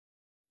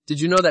Did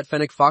you know that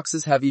fennec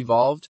foxes have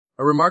evolved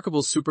a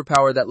remarkable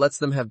superpower that lets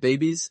them have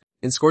babies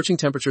in scorching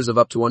temperatures of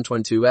up to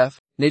 122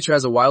 F? Nature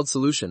has a wild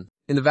solution.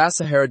 In the vast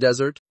Sahara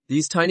Desert,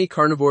 these tiny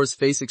carnivores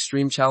face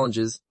extreme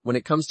challenges when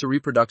it comes to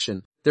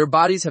reproduction. Their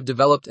bodies have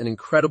developed an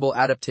incredible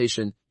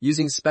adaptation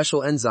using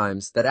special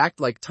enzymes that act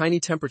like tiny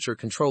temperature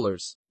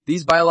controllers.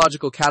 These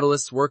biological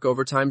catalysts work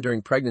overtime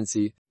during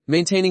pregnancy,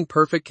 maintaining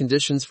perfect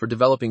conditions for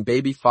developing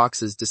baby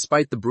foxes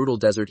despite the brutal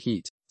desert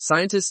heat.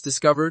 Scientists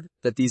discovered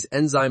that these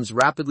enzymes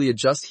rapidly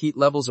adjust heat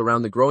levels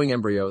around the growing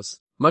embryos.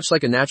 Much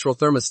like a natural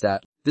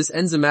thermostat, this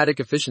enzymatic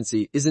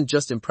efficiency isn't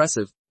just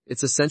impressive,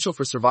 it's essential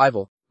for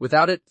survival.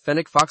 Without it,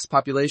 fennec fox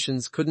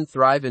populations couldn't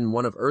thrive in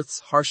one of Earth's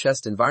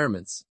harshest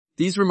environments.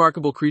 These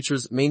remarkable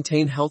creatures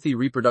maintain healthy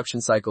reproduction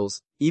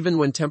cycles, even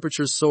when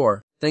temperatures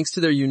soar, thanks to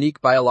their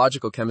unique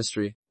biological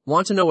chemistry.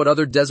 Want to know what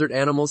other desert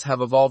animals have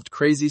evolved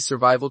crazy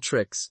survival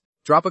tricks?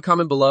 Drop a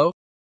comment below.